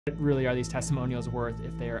What really are these testimonials worth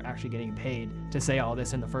if they are actually getting paid to say all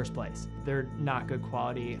this in the first place? They're not good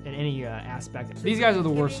quality in any aspect. These guys are the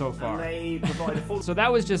worst so far. So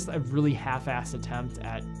that was just a really half-assed attempt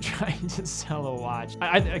at trying to sell a watch.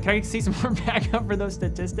 Can I see some more backup for those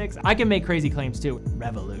statistics? I can make crazy claims too.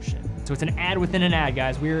 Revolution. So it's an ad within an ad,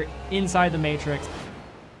 guys. We're inside the matrix.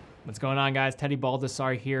 What's going on, guys? Teddy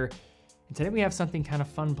Baldassar here. And today we have something kind of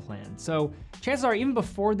fun planned. So chances are, even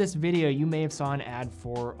before this video, you may have saw an ad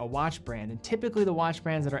for a watch brand. And typically the watch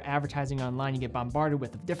brands that are advertising online, you get bombarded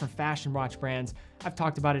with different fashion watch brands. I've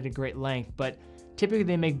talked about it at great length, but typically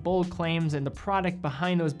they make bold claims and the product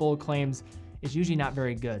behind those bold claims is usually not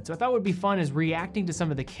very good. So I thought what would be fun is reacting to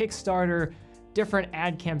some of the Kickstarter, different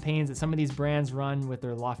ad campaigns that some of these brands run with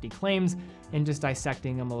their lofty claims and just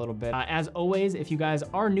dissecting them a little bit. As always, if you guys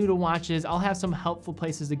are new to watches, I'll have some helpful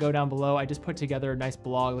places to go down below. I just put together a nice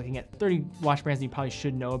blog looking at 30 watch brands that you probably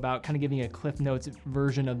should know about, kind of giving a Cliff Notes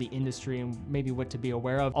version of the industry and maybe what to be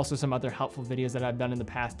aware of. Also some other helpful videos that I've done in the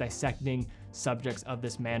past dissecting subjects of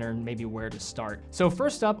this manner and maybe where to start. So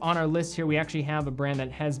first up on our list here, we actually have a brand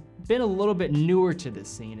that has been a little bit newer to this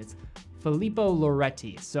scene. It's Filippo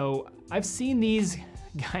Loreti. So I've seen these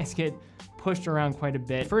guys get pushed around quite a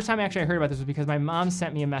bit. First time actually I heard about this was because my mom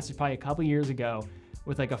sent me a message probably a couple years ago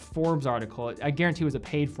with like a Forbes article. I guarantee it was a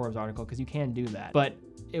paid Forbes article because you can do that. But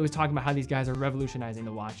it was talking about how these guys are revolutionizing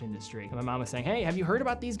the watch industry. And my mom was saying, hey, have you heard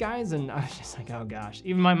about these guys? And I was just like, oh gosh,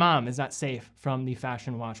 even my mom is not safe from the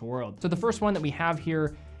fashion watch world. So the first one that we have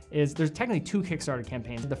here is, there's technically two Kickstarter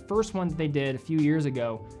campaigns. The first one that they did a few years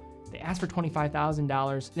ago, they asked for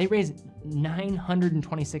 $25,000. They raised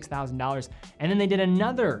 $926,000. And then they did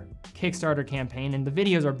another Kickstarter campaign, and the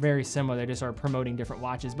videos are very similar. They just are promoting different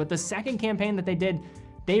watches. But the second campaign that they did,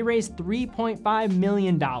 they raised $3.5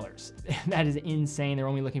 million. That is insane. They're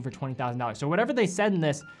only looking for $20,000. So whatever they said in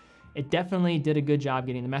this, it definitely did a good job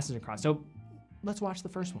getting the message across. So let's watch the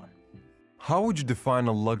first one. How would you define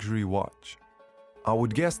a luxury watch? I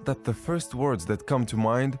would guess that the first words that come to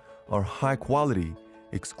mind are high quality,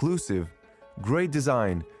 exclusive, great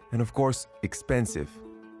design, and of course, expensive.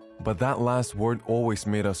 But that last word always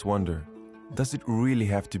made us wonder, does it really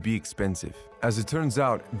have to be expensive? As it turns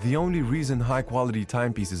out, the only reason high-quality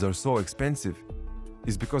timepieces are so expensive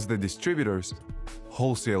is because the distributors,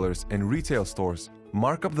 wholesalers, and retail stores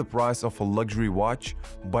mark up the price of a luxury watch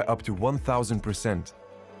by up to 1,000%.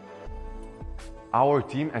 Our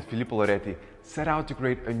team at Filippo Loreti set out to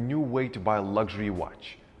create a new way to buy a luxury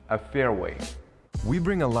watch, a fair way. We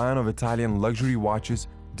bring a line of Italian luxury watches.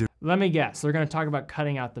 Let me guess, they're gonna talk about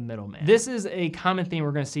cutting out the middleman. This is a common theme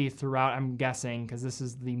we're gonna see throughout, I'm guessing, because this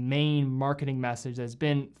is the main marketing message that's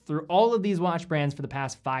been through all of these watch brands for the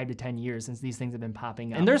past 5 to 10 years since these things have been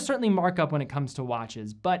popping up. And there's certainly markup when it comes to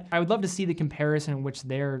watches, but I would love to see the comparison in which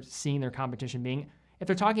they're seeing their competition being. If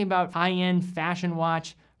they're talking about high-end fashion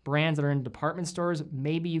watch brands that are in department stores,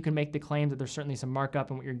 maybe you can make the claim that there's certainly some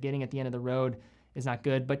markup and what you're getting at the end of the road is not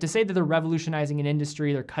good. But to say that they're revolutionizing an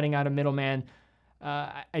industry, they're cutting out a middleman,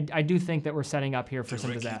 I do think that we're setting up here for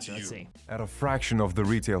some disaster. Let's see. At a fraction of the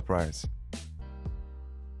retail price.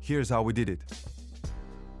 Here's how we did it.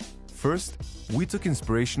 First, we took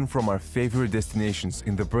inspiration from our favorite destinations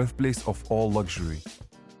in the birthplace of all luxury,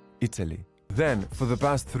 Italy. Then, for the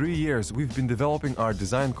past 3 years, we've been developing our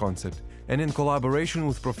design concept, and in collaboration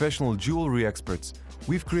with professional jewelry experts,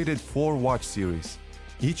 we've created 4 watch series,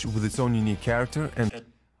 each with its own unique character and...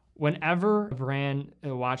 Whenever a brand,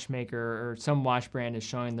 a watchmaker, or some watch brand is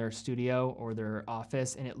showing their studio or their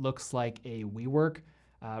office and it looks like a WeWork,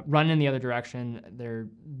 run in the other direction. They're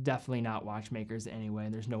definitely not watchmakers anyway.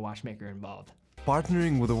 There's no watchmaker involved.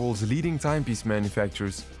 Partnering with the world's leading timepiece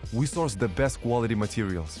manufacturers, we source the best quality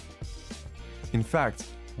materials. In fact,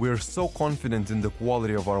 we're so confident in the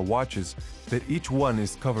quality of our watches that each one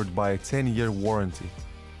is covered by a 10-year warranty.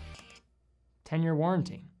 10-year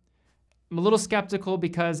warranty. I'm a little skeptical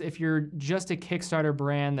because if you're just a Kickstarter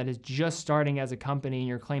brand that is just starting as a company and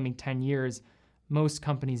you're claiming 10 years, most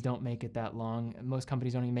companies don't make it that long. Most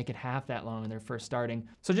companies don't even make it half that long when they're first starting.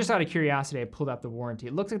 So just out of curiosity, I pulled up the warranty.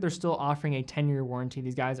 It looks like they're still offering a 10-year warranty.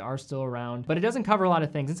 These guys are still around, but it doesn't cover a lot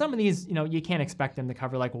of things. And some of these, you can't expect them to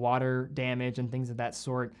cover like water damage and things of that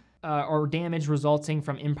sort. Or damage resulting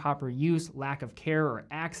from improper use, lack of care, or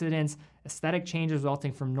accidents, aesthetic changes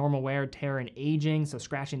resulting from normal wear, tear, and aging, so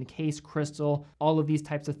scratching the case, crystal, all of these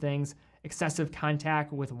types of things. Excessive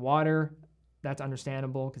contact with water, that's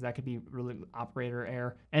understandable because that could be really operator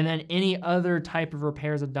error. And then any other type of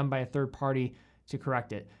repairs done by a third party to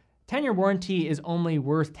correct it. 10-year warranty is only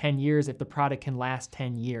worth 10 years if the product can last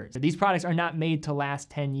 10 years. These products are not made to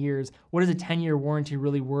last 10 years. What is a 10-year warranty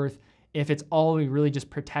really worth if it's all really just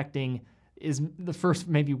protecting is the first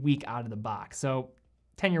maybe week out of the box. So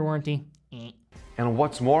 10-year warranty, And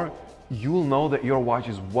what's more, you'll know that your watch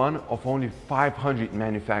is one of only 500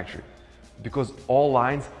 manufactured, because all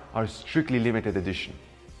lines are strictly limited edition.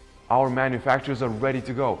 Our manufacturers are ready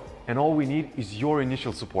to go, and all we need is your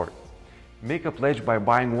initial support. Make a pledge by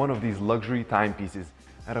buying one of these luxury timepieces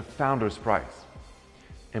at a founder's price.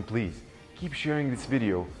 And please, keep sharing this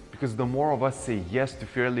video, because the more of us say yes to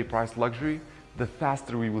fairly priced luxury, the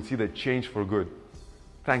faster we will see that change for good.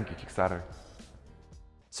 Thank you, Kickstarter.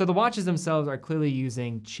 So the watches themselves are clearly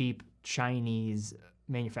using cheap Chinese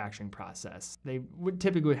manufacturing process.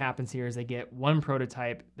 Typically what happens here is they get one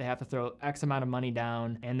prototype, they have to throw X amount of money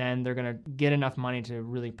down, and then they're gonna get enough money to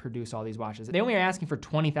really produce all these watches. They only are asking for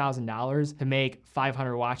 $20,000 to make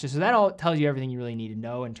 500 watches, so that all tells you everything you really need to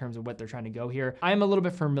know in terms of what they're trying to go here. I'm a little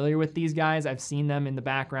bit familiar with these guys. I've seen them in the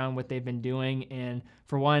background, what they've been doing, and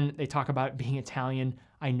for one, they talk about being Italian.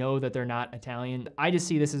 I know that they're not Italian. I just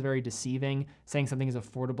see this as very deceiving, saying something is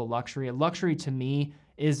affordable luxury. A luxury to me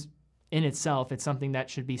is in itself, it's something that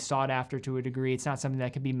should be sought after to a degree. It's not something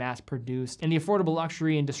that can be mass produced. And the affordable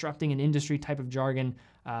luxury and disrupting an industry type of jargon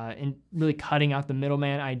and really cutting out the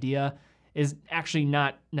middleman idea is actually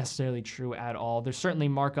not necessarily true at all. There's certainly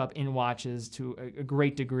markup in watches to a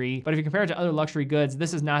great degree, but if you compare it to other luxury goods,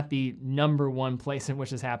 this is not the #1 place in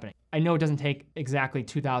which it's happening. I know it doesn't take exactly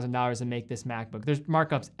 $2,000 to make this MacBook. There's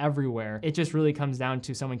markups everywhere. It just really comes down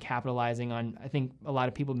to someone capitalizing on, I think, a lot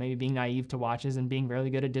of people maybe being naive to watches and being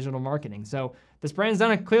really good at digital marketing. So this brand's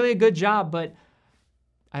done clearly a good job, but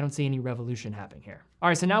I don't see any revolution happening here. All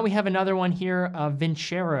right, so now we have another one here,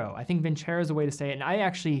 Vincero. I think Vincero is a way to say it. And I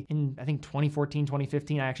actually, in I think 2014,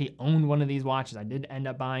 2015, I actually owned one of these watches. I did end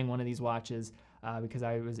up buying one of these watches because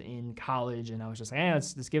I was in college and I was just like, hey,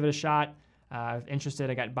 let's give it a shot. I was interested,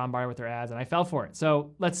 I got bombarded with their ads and I fell for it.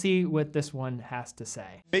 So let's see what this one has to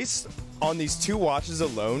say. Based on these two watches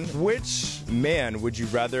alone, which man would you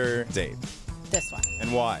rather date? This one.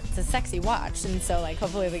 And why? It's a sexy watch, and so like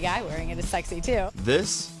hopefully the guy wearing it is sexy too.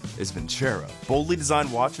 This is Vincero. Boldly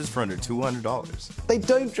designed watches for under $200. They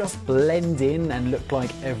don't just blend in and look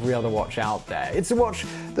like every other watch out there. It's a watch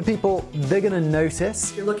that they're gonna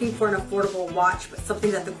notice. If you're looking for an affordable watch, but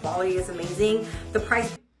something that the quality is amazing, the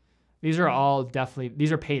price. These are all definitely,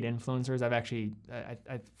 these are paid influencers. I've actually,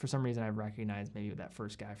 for some reason I've recognized maybe that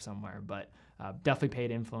first guy somewhere, but definitely paid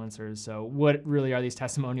influencers. So what really are these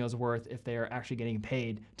testimonials worth if they are actually getting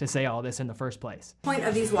paid to say all this in the first place? The point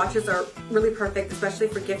of these watches are really perfect, especially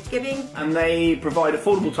for gift giving. And they provide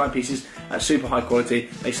affordable timepieces at super high quality.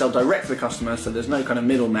 They sell direct to the customer, so there's no kind of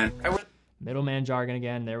middleman. Middleman jargon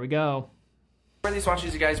again, there we go. I wear these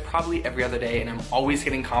watches, you guys, probably every other day, and I'm always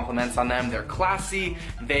getting compliments on them. They're classy,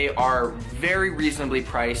 they are very reasonably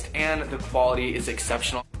priced, and the quality is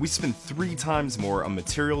exceptional. We spend 3 times more on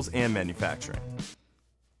materials and manufacturing.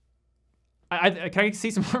 Can I see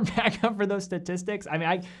some more backup for those statistics? I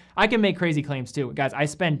mean, I can make crazy claims too. Guys, I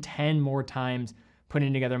spend 10 more times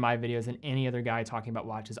putting together my videos than any other guy talking about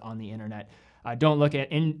watches on the internet. Don't look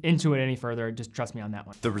into it any further, just trust me on that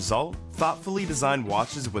one. The result? Thoughtfully designed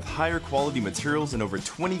watches with higher quality materials and over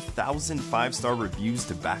 20,000 5-star reviews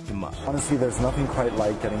to back them up. Honestly, there's nothing quite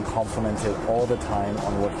like getting complimented all the time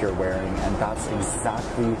on what you're wearing, and that's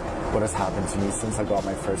exactly what has happened to me since I got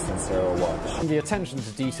my first Vincero watch. The attention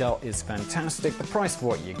to detail is fantastic, the price for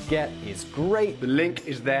what you get is great. The link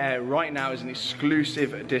is there right now as an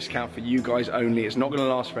exclusive discount for you guys only. It's not going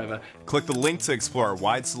to last forever. Click the link to explore our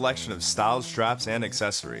wide selection of styles, straps, and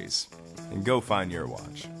accessories. And go find your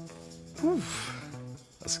watch. Whew,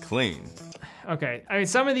 that's clean. Okay, I mean,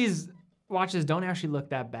 some of these watches don't actually look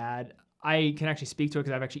that bad. I can actually speak to it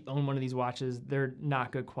because I've actually owned one of these watches. They're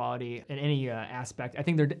not good quality in any aspect. I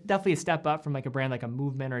think they're definitely a step up from like a brand like a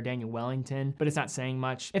Movement or a Daniel Wellington, but it's not saying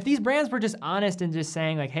much. If these brands were just honest and just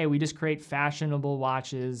saying like, hey, we just create fashionable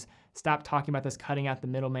watches, stop talking about this cutting out the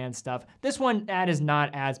middleman stuff. This one ad is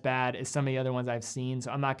not as bad as some of the other ones I've seen,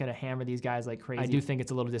 so I'm not gonna hammer these guys like crazy. I do think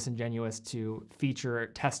it's a little disingenuous to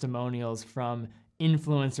feature testimonials from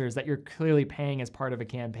influencers that you're clearly paying as part of a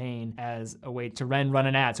campaign as a way to run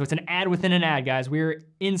an ad. So it's an ad within an ad, guys. We're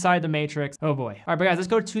inside the matrix. Oh boy. All right, but guys, let's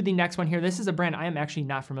go to the next one here. This is a brand I am actually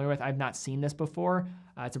not familiar with. I've not seen this before.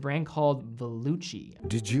 It's a brand called Vellucci.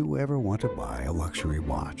 Did you ever want to buy a luxury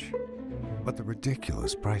watch, but the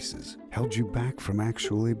ridiculous prices held you back from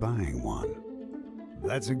actually buying one?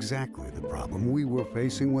 That's exactly the problem we were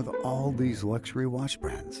facing with all these luxury watch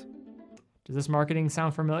brands. Does this marketing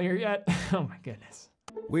sound familiar yet? Oh my goodness.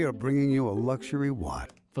 We are bringing you a luxury watch.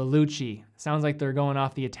 Vellucci. Sounds like they're going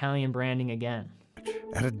off the Italian branding again.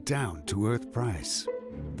 At a down-to-earth price.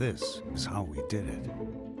 This is how we did it.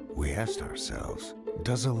 We asked ourselves,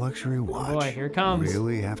 Does a luxury watch boy, here it comes.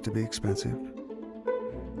 really have to be expensive?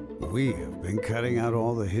 We have been cutting out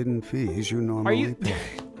all the hidden fees you normally pay.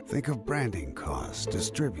 Think of branding costs,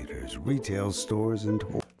 distributors, retail stores, and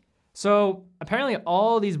So apparently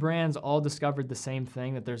all these brands all discovered the same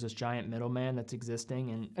thing, that there's this giant middleman that's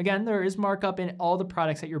existing. And again, there is markup in all the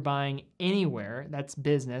products that you're buying anywhere. That's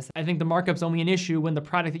business. I think the markup's only an issue when the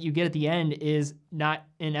product that you get at the end is not,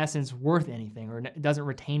 in essence, worth anything, or it doesn't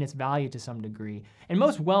retain its value to some degree. And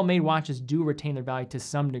most well-made watches do retain their value to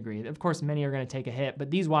some degree. Of course, many are gonna take a hit,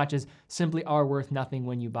 but these watches simply are worth nothing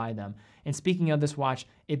when you buy them. And speaking of this watch,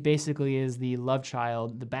 it basically is the love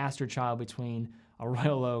child, the bastard child between a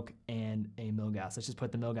Royal Oak and a Milgauss. Let's just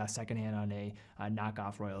put the Milgauss secondhand on a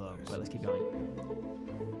knockoff Royal Oak, but let's keep going.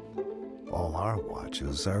 all our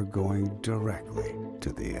watches are going directly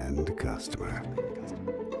to the end customer.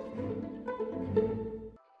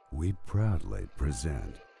 We proudly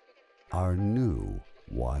present our new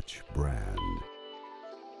watch brand,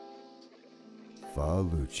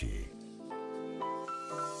 Falucci.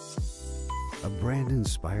 A brand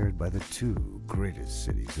inspired by the two greatest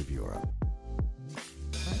cities of Europe. All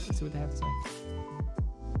right, let's see what they have to say.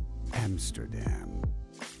 Amsterdam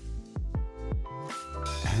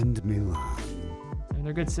and Milan. I mean,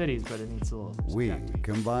 they're good cities, but it needs a little We subjective.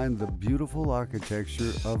 combine the beautiful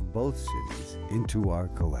architecture of both cities into our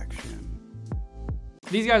collection.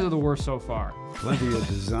 These guys are the worst so far. Plenty of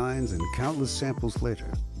designs and countless samples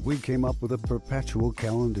later, we came up with a perpetual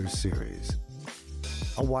calendar series.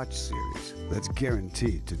 A watch series that's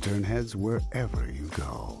guaranteed to turn heads wherever you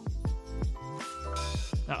go.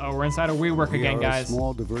 Uh-oh, we're inside a WeWork again, We are guys. a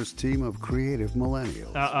small, diverse team of creative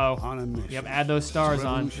millennials on a mission. Yep, add those stars to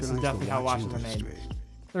on. This is revolutionize definitely the how watch watches are made. industry.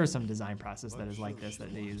 There is some design process that is like this,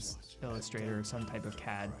 that they use Illustrator or some type of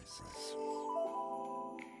CAD.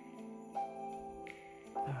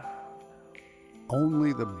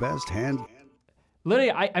 Only the best hand.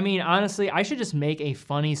 Literally, I mean, honestly, I should just make a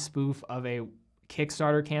funny spoof of a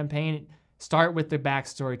Kickstarter campaign. Start with the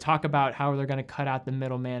backstory, talk about how they're gonna cut out the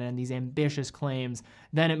middleman and these ambitious claims.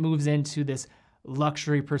 Then it moves into this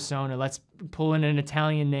luxury persona. Let's pull in an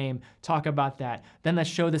Italian name, talk about that. Then let's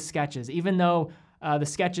show the sketches. Even though the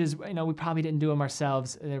sketches, you know, we probably didn't do them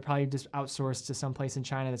ourselves. They're probably just outsourced to some place in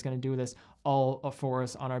China that's gonna do this all for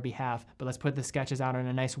us on our behalf. But let's put the sketches out on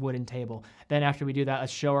a nice wooden table. Then after we do that,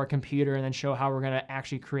 let's show our computer and then show how we're gonna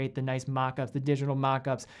actually create the nice mock-ups, the digital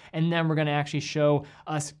mock-ups. And then we're gonna actually show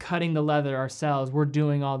us cutting the leather ourselves. We're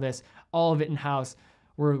doing all this, all of it in-house.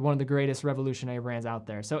 We're one of the greatest revolutionary brands out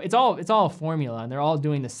there. So it's all a formula, and they're all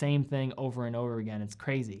doing the same thing over and over again. It's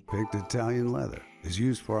crazy. Picked Italian leather is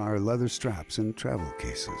used for our leather straps and travel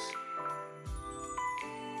cases.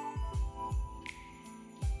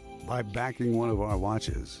 By backing one of our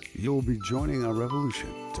watches, you'll be joining our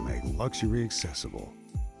revolution to make luxury accessible.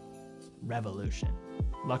 Revolution.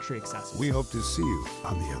 Luxury accessible. We hope to see you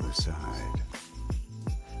on the other side.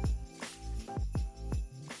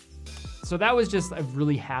 So that was just a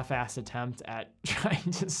really half-assed attempt at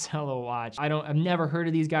trying to sell a watch. I've never heard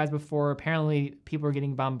of these guys before. Apparently people are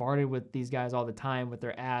getting bombarded with these guys all the time with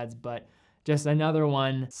their ads, but just another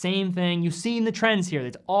one. Same thing. You've seen the trends here.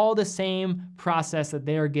 It's all the same process that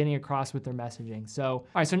they are getting across with their messaging. So, all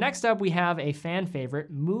right, so next up we have a fan favorite,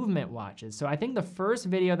 movement watches. So I think the first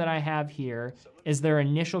video that I have here is their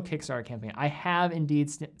initial Kickstarter campaign. I have indeed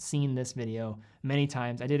seen this video many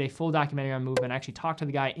times. I did a full documentary on Movement. I actually talked to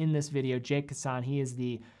the guy in this video, Jake Kassan. He is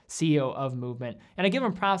the CEO of Movement. And I give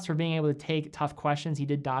him props for being able to take tough questions. He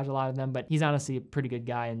did dodge a lot of them, but he's honestly a pretty good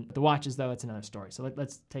guy. And the watches, though, it's another story. So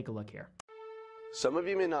let's take a look here. Some of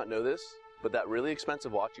you may not know this, but that really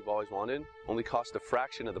expensive watch you've always wanted only costs a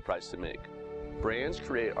fraction of the price to make. Brands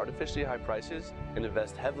create artificially high prices and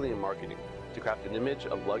invest heavily in marketing to craft an image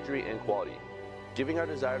of luxury and quality. Giving our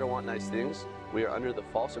desire to want nice things, we are under the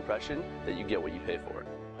false impression that you get what you pay for.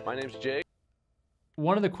 My name's Jake.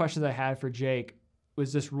 One of the questions I had for Jake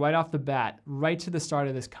was just right off the bat, right to the start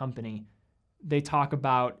of this company, they talk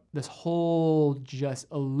about this whole just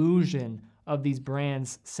illusion of these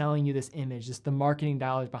brands selling you this image, just the marketing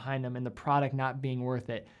dollars behind them and the product not being worth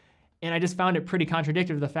it. And I just found it pretty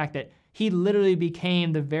contradictory to the fact that he literally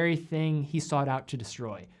became the very thing he sought out to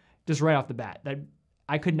destroy, just right off the bat. That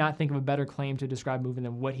I could not think of a better claim to describe Movement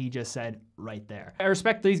than what he just said right there. I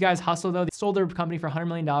respect these guys' hustle though. They sold their company for $100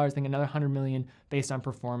 million, I think another $100 million based on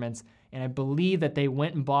performance. And I believe that they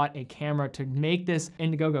went and bought a camera to make this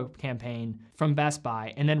Indiegogo campaign from Best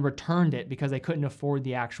Buy and then returned it because they couldn't afford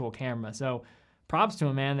the actual camera. So props to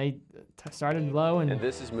them, man. They started low and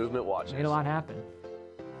this is Movement watches. Made a lot happen.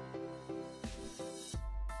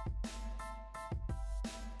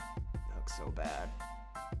 Looks so bad.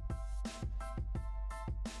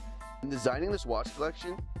 In designing this watch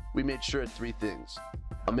collection, we made sure of 3 things.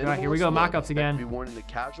 A Right, here we go, minimalist mock-ups look that again. can be worn in the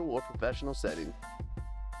casual or professional setting,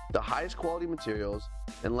 the highest quality materials,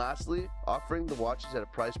 and lastly, offering the watches at a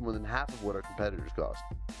price more than half of what our competitors cost.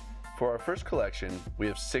 For our first collection, we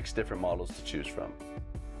have 6 different models to choose from.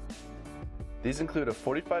 These include a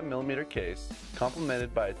 45mm case,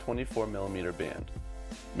 complemented by a 24mm band,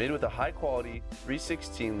 made with a high-quality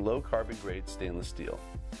 316 low-carbon grade stainless steel.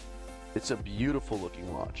 It's a beautiful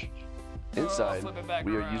looking watch. Inside,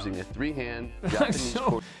 we are using a 3-hand Japanese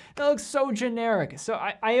cord. That looks so generic. So I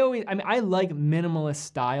like minimalist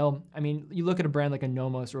style. I mean, you look at a brand like a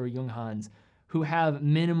Nomos or a Junghans who have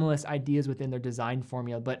minimalist ideas within their design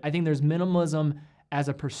formula, but I think there's minimalism as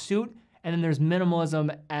a pursuit, and then there's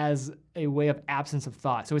minimalism as a way of absence of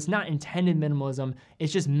thought. So it's not intended minimalism,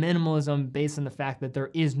 it's just minimalism based on the fact that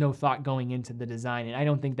there is no thought going into the design. And I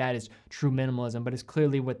don't think that is true minimalism, but it's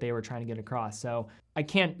clearly what they were trying to get across. So I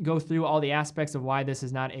can't go through all the aspects of why this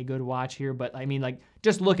is not a good watch here, but I mean, like,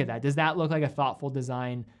 just look at that. Does that look like a thoughtful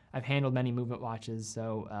design? I've handled many movement watches,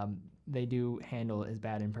 so they do handle as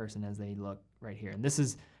bad in person as they look right here. And this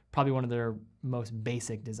is probably one of their most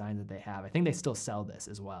basic designs that they have. I think they still sell this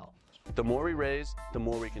as well. The more we raise, the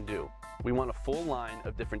more we can do. We want a full line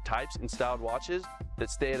of different types and styled watches that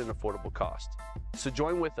stay at an affordable cost. So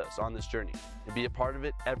join with us on this journey and be a part of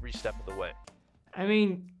it every step of the way. I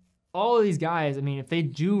mean, all of these guys, I mean, if they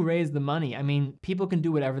do raise the money, I mean, people can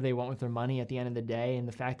do whatever they want with their money at the end of the day, and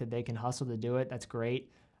the fact that they can hustle to do it, that's great.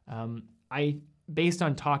 Based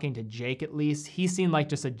on talking to Jake at least, he seemed like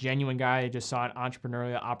just a genuine guy who just saw an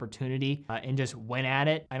entrepreneurial opportunity and just went at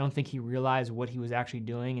it. I don't think he realized what he was actually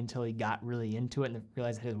doing until he got really into it and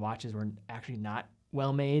realized that his watches were actually not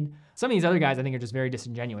well made. Some of these other guys I think are just very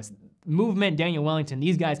disingenuous. Movement, Daniel Wellington,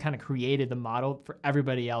 these guys kind of created the model for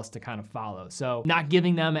everybody else to kind of follow. So not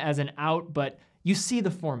giving them as an out, but you see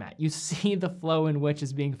the format, you see the flow in which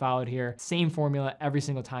is being followed here. Same formula every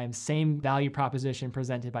single time, same value proposition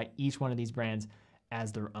presented by each one of these brands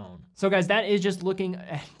as their own. So guys, that is just looking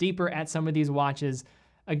deeper at some of these watches.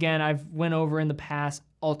 Again, I've went over in the past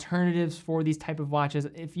alternatives for these type of watches.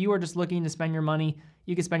 If you are just looking to spend your money,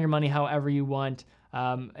 you can spend your money however you want.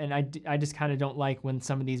 And I just kind of don't like when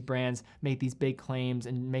some of these brands make these big claims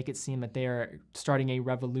and make it seem that they are starting a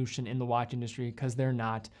revolution in the watch industry, because they're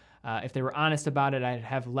not. If they were honest about it, I'd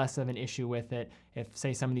have less of an issue with it. If,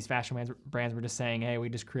 say, some of these fashion brands were just saying, hey, we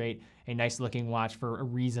just create a nice looking watch for a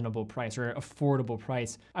reasonable price or an affordable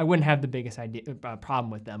price, I wouldn't have the biggest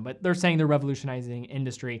problem with them. But they're saying they're revolutionizing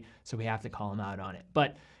industry, so we have to call them out on it.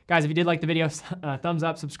 But guys, if you did like the video, thumbs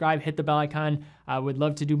up, subscribe, hit the bell icon. I would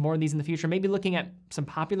love to do more of these in the future. Maybe looking at some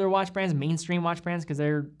popular watch brands, mainstream watch brands, because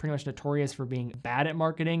they're pretty much notorious for being bad at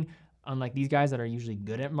marketing, unlike these guys that are usually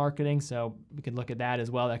good at marketing. So we could look at that as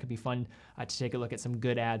well. That could be fun to take a look at some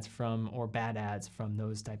good ads from, or bad ads from,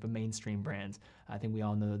 those type of mainstream brands. I think we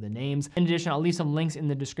all know the names. In addition, I'll leave some links in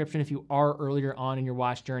the description if you are earlier on in your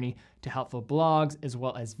watch journey to helpful blogs, as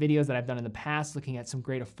well as videos that I've done in the past looking at some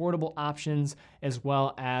great affordable options, as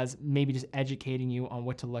well as maybe just educating you on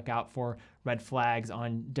what to look out for, red flags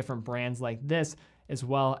on different brands like this, as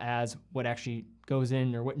well as what actually goes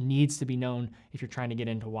in or what needs to be known if you're trying to get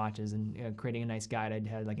into watches, and creating a nice guide. I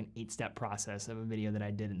had like an 8-step process of a video that I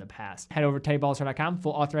did in the past. Head over to TeddyBallstar.com,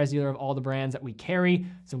 full authorized dealer of all the brands that we carry.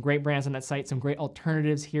 Some great brands on that site, some great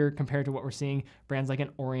alternatives here compared to what we're seeing. Brands like an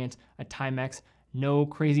Orient, a Timex. No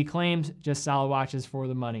crazy claims, just solid watches for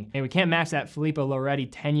the money. Hey, we can't match that Filippo Loreti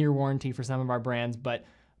 10-year warranty for some of our brands, but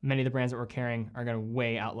many of the brands that we're carrying are going to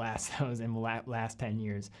way outlast those and will last 10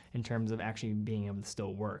 years in terms of actually being able to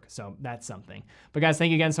still work. So that's something. But guys, thank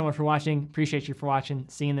you again so much for watching. Appreciate you for watching.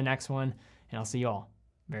 See you in the next one, and I'll see you all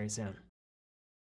very soon.